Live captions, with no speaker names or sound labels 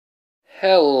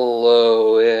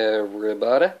Hello,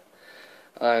 everybody.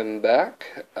 I'm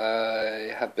back.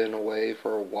 I have been away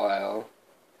for a while.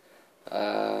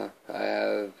 I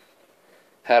have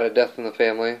had a death in the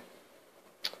family,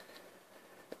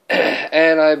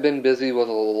 and I've been busy with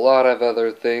a lot of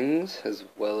other things as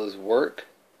well as work.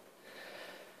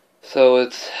 So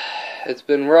it's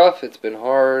been rough. It's been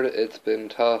hard. It's been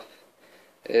tough.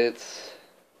 It's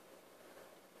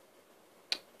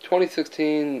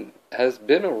 2016 has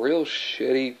been a real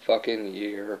shitty fucking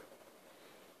year,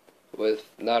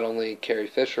 with not only Carrie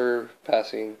Fisher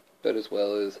passing, but as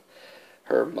well as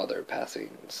her mother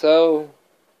passing. So,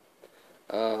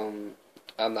 I'm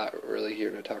not really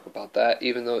here to talk about that,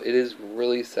 even though it is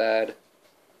really sad.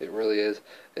 It really is.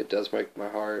 It does break my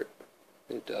heart.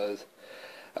 It does.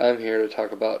 I'm here to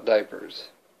talk about diapers.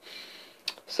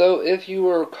 So, if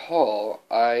you recall,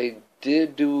 I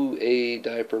did do a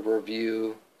diaper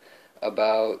review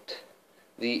about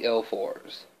the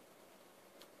L4s.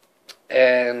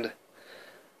 And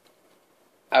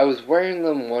I was wearing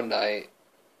them one night,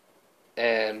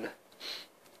 and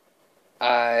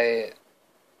I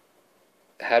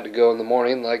had to go in the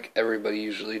morning like everybody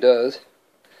usually does.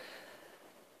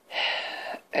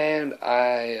 And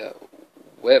I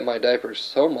wet my diapers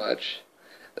so much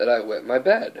that I wet my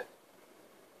bed.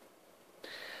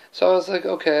 So I was like,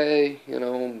 okay,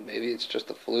 maybe it's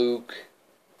just a fluke.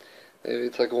 Maybe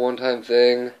it's like a one-time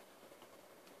thing.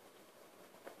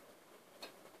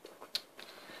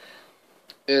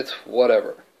 It's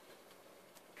whatever.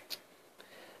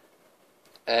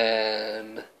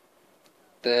 And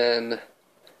then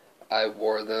I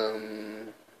wore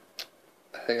them,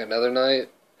 I think, another night,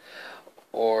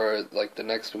 or like the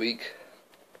next week,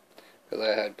 because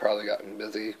I had probably gotten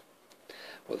busy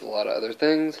with a lot of other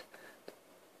things.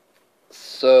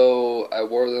 So I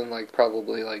wore them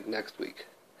probably next week.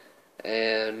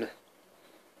 And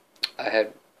I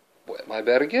had wet my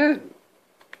bed again.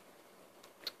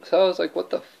 So I was like,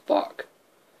 what the fuck?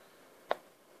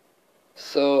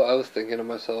 So I was thinking to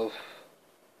myself,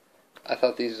 I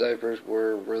thought these diapers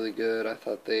were really good. I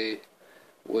thought they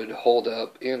would hold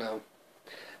up,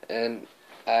 And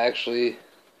I actually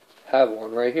have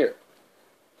one right here.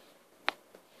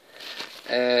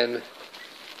 And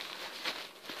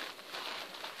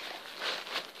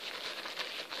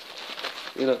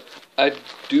I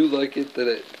do like it that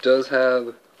it does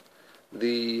have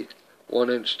the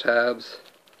 1-inch tabs,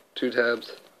 2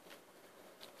 tabs,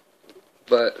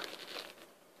 but,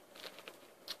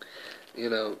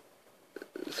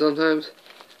 sometimes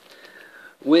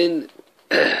when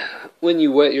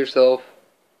you wet yourself,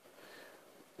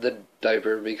 the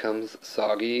diaper becomes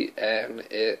soggy and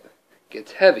it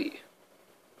gets heavy.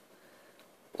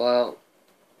 Well,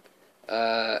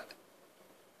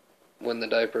 when the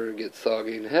diaper gets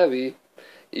soggy and heavy,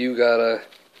 you gotta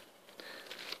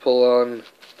pull on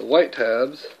the white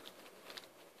tabs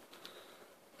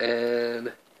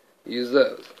and use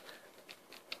those.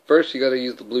 First, you gotta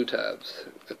use the blue tabs.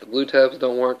 If the blue tabs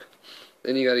don't work,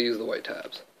 then you gotta use the white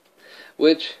tabs.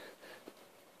 Which,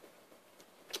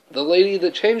 the lady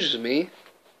that changes me,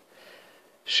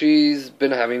 she's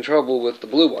been having trouble with the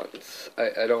blue ones.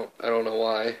 I don't know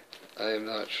why. I am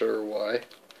not sure why.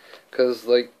 'Cause,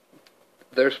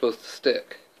 they're supposed to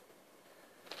stick.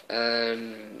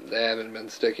 And they haven't been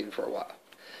sticking for a while.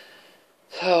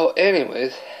 So,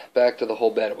 anyways, back to the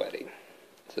whole bedwetting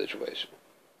situation.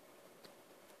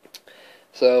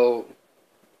 So,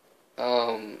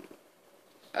 I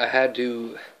had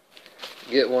to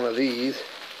get one of these,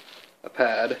 a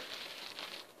pad,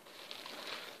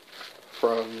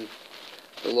 from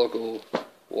the local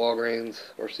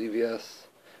Walgreens or CVS,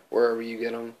 wherever you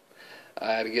get them.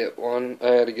 I had to get one.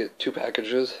 I had to get 2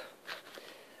 packages.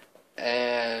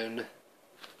 And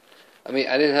I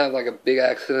didn't have a big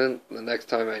accident the next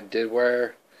time I did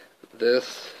wear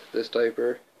this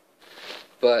diaper,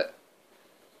 but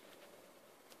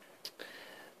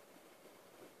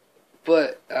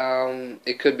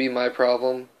it could be my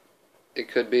problem. It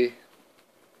could be.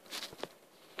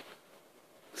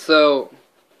 So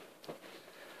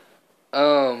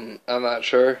I'm not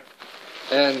sure.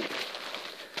 And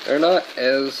they're not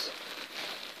as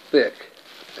thick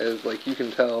as, you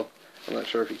can tell. I'm not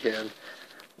sure if you can.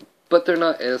 But they're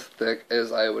not as thick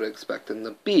as I would expect them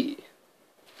to be.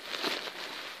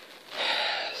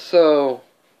 So,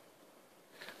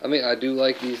 I do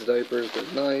like these diapers. They're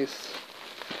nice.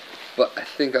 But I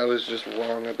think I was just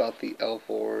wrong about the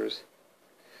L4s.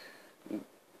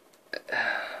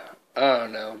 I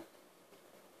don't know.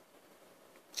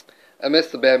 I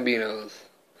miss the Bambinos.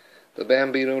 The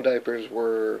Bambino diapers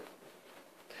were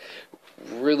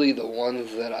really the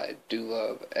ones that I do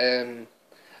love. And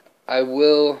I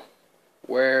will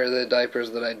wear the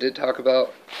diapers that I did talk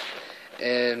about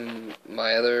in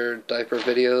my other diaper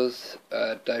videos,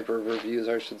 diaper reviews,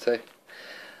 I should say.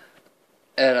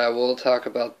 And I will talk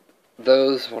about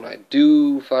those when I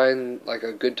do find like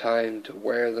a good time to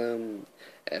wear them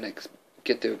and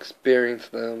get to experience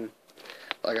them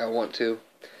like I want to.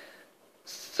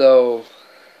 So,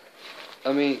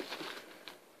 I mean,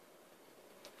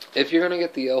 if you're gonna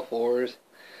get the L4s,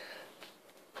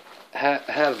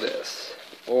 have this,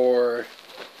 um,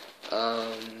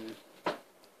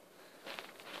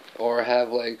 or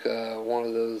have like one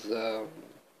of those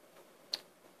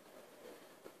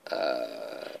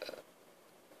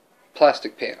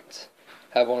plastic pants.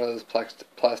 Have one of those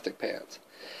plastic pants,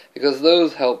 because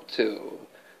those help too.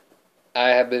 I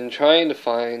have been trying to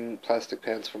find plastic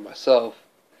pants for myself,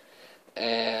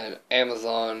 and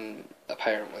Amazon,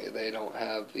 apparently, they don't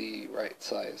have the right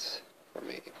size for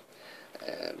me.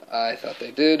 And I thought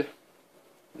they did.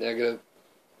 Negative.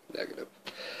 Negative.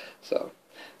 So,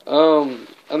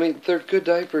 I mean, they're good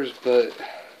diapers, but,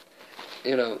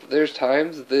 you know, there's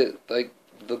times that, like,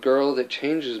 the girl that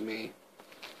changes me,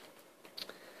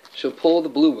 she'll pull the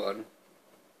blue one,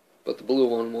 but the blue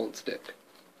one won't stick.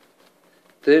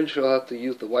 Then she'll have to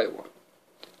use the white one.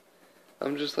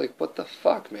 I'm just like, what the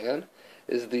fuck, man?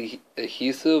 Is the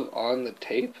adhesive on the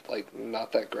tape, like,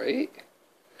 not that great?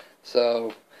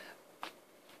 So,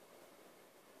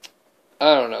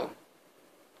 I don't know.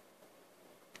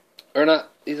 Or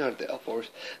not, these aren't the L4s.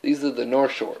 These are the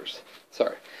NorthShores.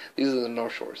 Sorry. These are the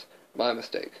NorthShores. My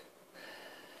mistake.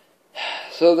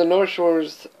 So the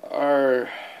NorthShores are,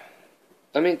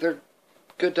 I mean, they're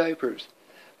good diapers.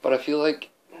 But I feel like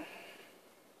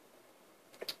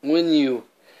when you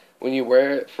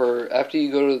wear it for, after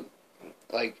you go to,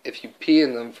 like, if you pee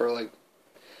in them for, like,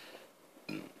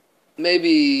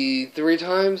 maybe 3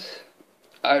 times,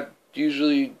 I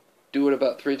usually do it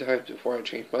about 3 times before I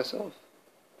change myself.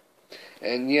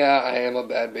 And yeah, I am a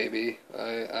bad baby.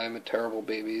 I'm a terrible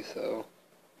baby, so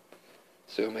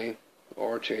sue me,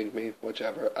 or change me,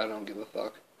 whichever, I don't give a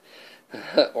fuck.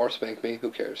 Or spank me,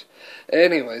 who cares.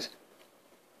 Anyways,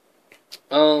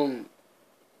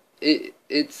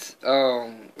 it's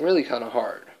really kind of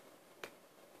hard.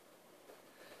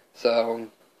 So,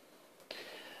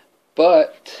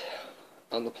 but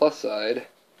on the plus side,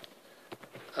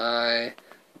 I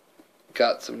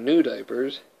got some new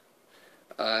diapers.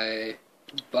 I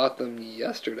bought them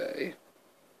yesterday.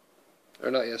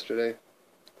 Or not yesterday.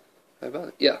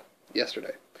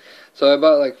 Yesterday. So I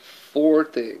bought like 4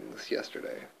 things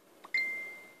yesterday.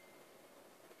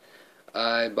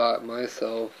 I bought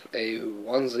myself a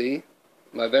onesie.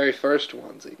 My very first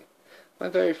onesie.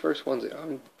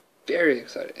 I'm very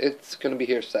excited. It's going to be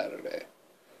here Saturday,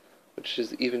 which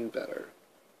is even better.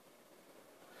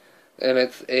 And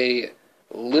it's a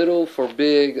little for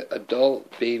big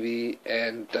adult, baby,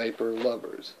 and diaper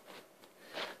lovers.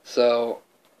 So,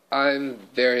 I'm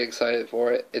very excited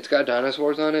for it. It's got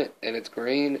dinosaurs on it, and it's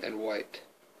green and white.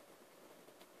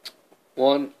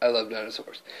 One, I love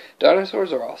dinosaurs.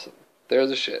 Dinosaurs are awesome. They're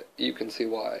the shit. You can see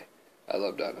why I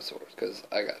love dinosaurs, because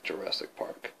I got Jurassic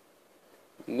Park.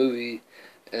 Movie,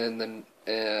 and then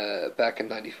back in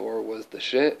 '94 was the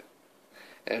shit,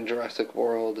 and Jurassic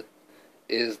World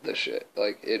is the shit.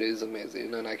 Like, it is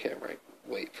amazing, and I can't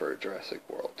wait for Jurassic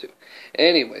World 2.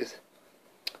 Anyways,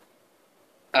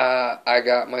 I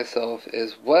got myself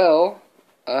as well,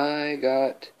 I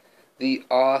got the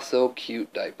Aw So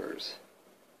Cute diapers.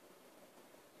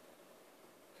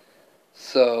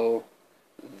 So,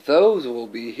 those will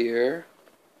be here,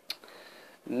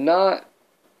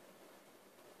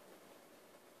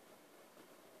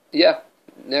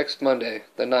 next Monday,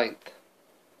 the 9th.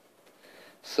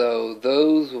 So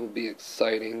those will be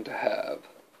exciting to have.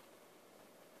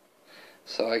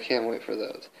 So I can't wait for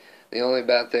those. The only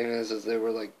bad thing is they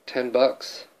were like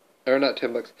 $10. Or not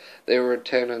 $10. They were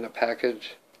 10 in a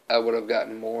package. I would have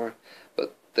gotten more,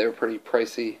 but they're pretty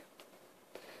pricey.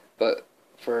 But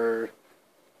for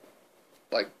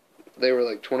they were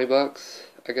like $20,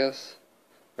 I guess,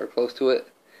 or close to it.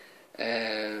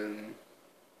 And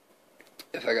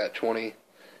if I got 20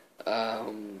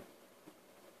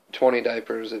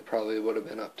 diapers, it probably would have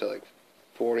been up to like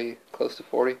 40, close to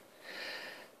 40.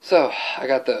 So, I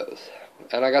got those.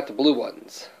 And I got the blue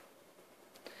ones.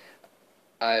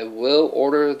 I will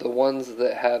order the ones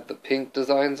that have the pink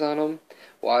designs on them.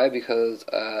 Why? Because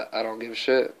I don't give a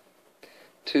shit.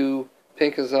 2,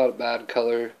 pink is not a bad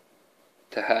color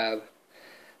to have.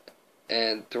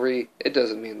 And 3, it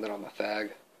doesn't mean that I'm a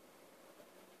fag.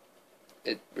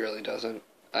 It really doesn't.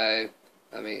 I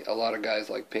mean, a lot of guys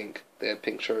like pink. They have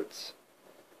pink shirts.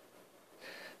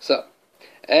 So,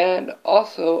 And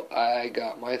also, I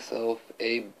got myself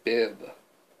a bib.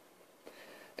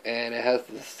 And it has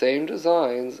the same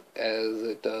designs as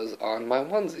it does on my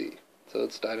onesie. So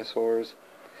it's dinosaurs,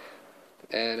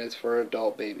 and it's for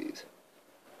adult babies.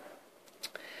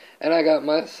 And I got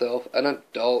myself an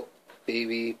adult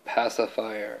baby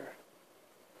pacifier.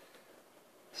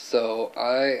 So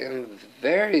I am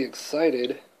very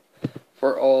excited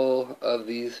for all of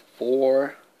these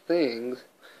 4 things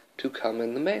to come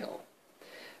in the mail.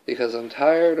 Because I'm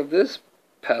tired of this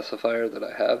pacifier that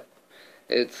I have.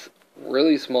 It's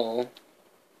really small.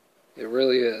 It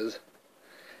really is.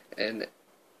 And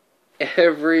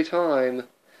every time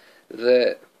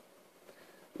that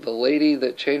the lady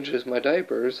that changes my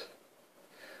diapers,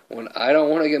 when I don't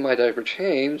want to get my diaper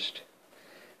changed,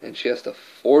 and she has to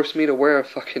force me to wear a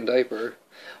fucking diaper,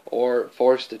 or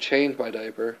force to change my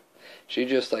diaper, she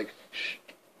just like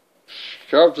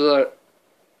shoves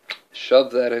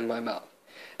that in my mouth.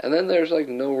 And then there's like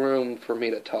no room for me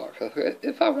to talk,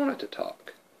 if I wanted to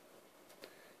talk.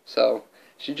 So,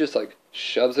 she just like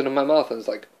shoves it in my mouth and it's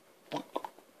like...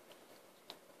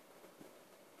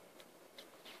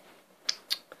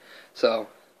 So,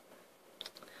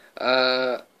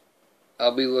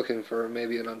 I'll be looking for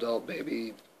maybe an adult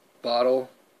baby bottle.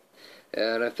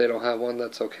 And if they don't have one,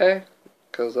 that's okay.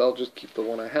 Because I'll just keep the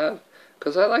one I have.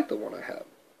 Because I like the one I have.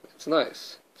 It's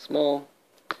nice. Small.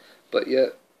 But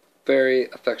yet very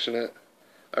affectionate.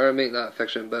 Or I mean, not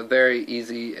affectionate, but very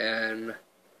easy and...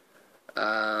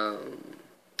 can't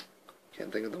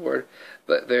think of the word.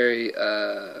 But very...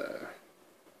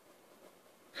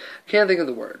 can't think of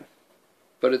the word.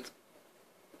 But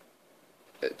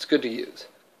it's good to use.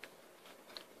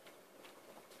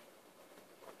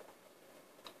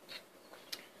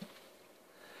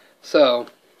 So,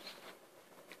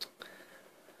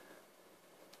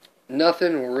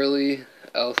 nothing really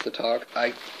else to talk.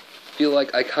 I feel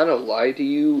like I kind of lied to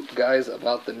you guys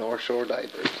about the NorthShore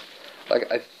diapers. Like,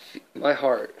 my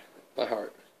heart.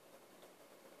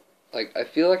 Like, I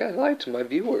feel like I lied to my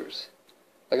viewers.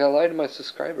 Like, I lied to my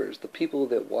subscribers, the people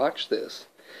that watch this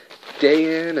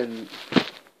day in and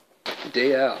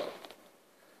day out.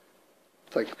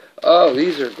 It's like, oh,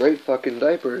 these are great fucking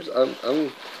diapers. I'm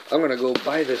gonna go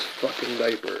buy this fucking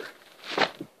diaper.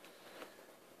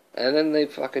 And then they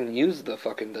fucking use the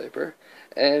fucking diaper,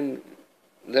 and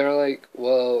they're like,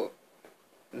 well,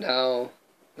 now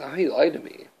he lied to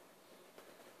me.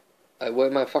 I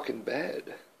wet my fucking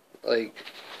bed. Like,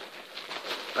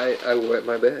 I wet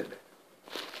my bed.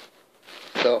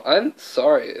 So I'm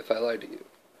sorry if I lied to you.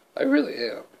 I really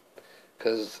am.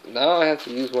 Because now I have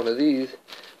to use one of these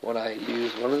when I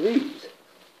use one of these.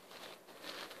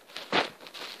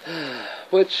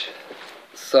 Which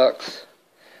sucks.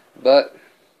 But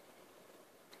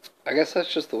I guess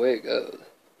that's just the way it goes.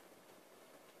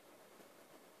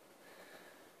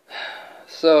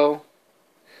 So,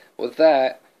 with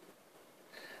that,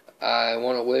 I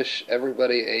want to wish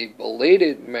everybody a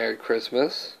belated Merry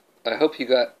Christmas. I hope you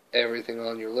got everything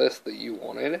on your list that you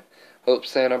wanted. Hope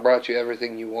Santa brought you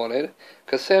everything you wanted.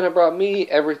 Because Santa brought me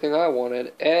everything I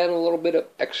wanted and a little bit of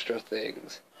extra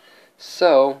things.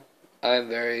 So, I'm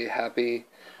very happy.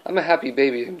 I'm a happy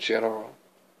baby in general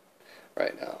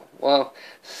right now. Well,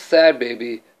 sad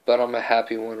baby, but I'm a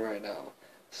happy one right now.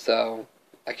 So,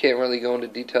 I can't really go into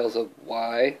details of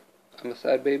why I'm a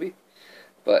sad baby.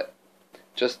 But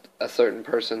just a certain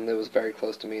person that was very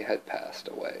close to me had passed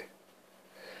away.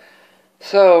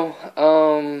 So,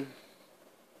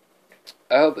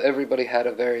 I hope everybody had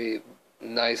a very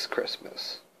nice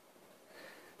Christmas.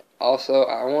 Also,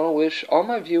 I want to wish all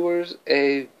my viewers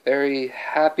a very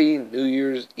happy New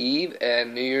Year's Eve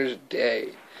and New Year's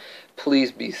Day.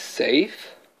 Please be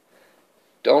safe.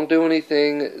 Don't do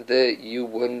anything that you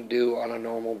wouldn't do on a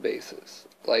normal basis.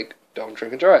 Like, don't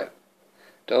drink and drive.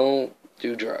 Don't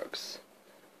do drugs.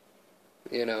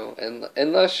 You know, and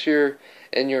unless you're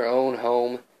in your own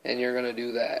home and you're going to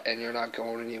do that and you're not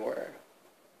going anywhere.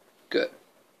 Good.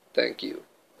 Thank you.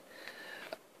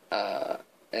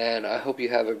 And I hope you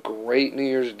have a great New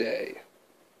Year's Day.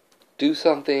 Do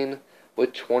something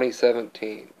with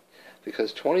 2017.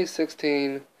 Because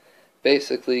 2016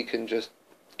 basically can just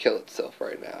kill itself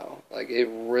right now. Like, it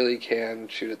really can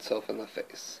shoot itself in the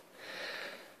face.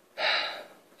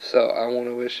 So, I want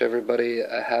to wish everybody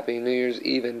a happy New Year's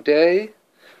Eve and day.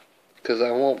 Because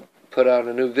I won't put out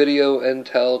a new video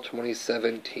until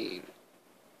 2017.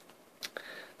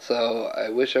 So, I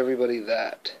wish everybody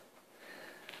that.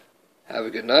 Have a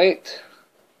good night.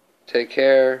 Take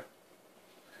care.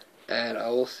 And I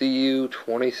will see you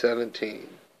 2017.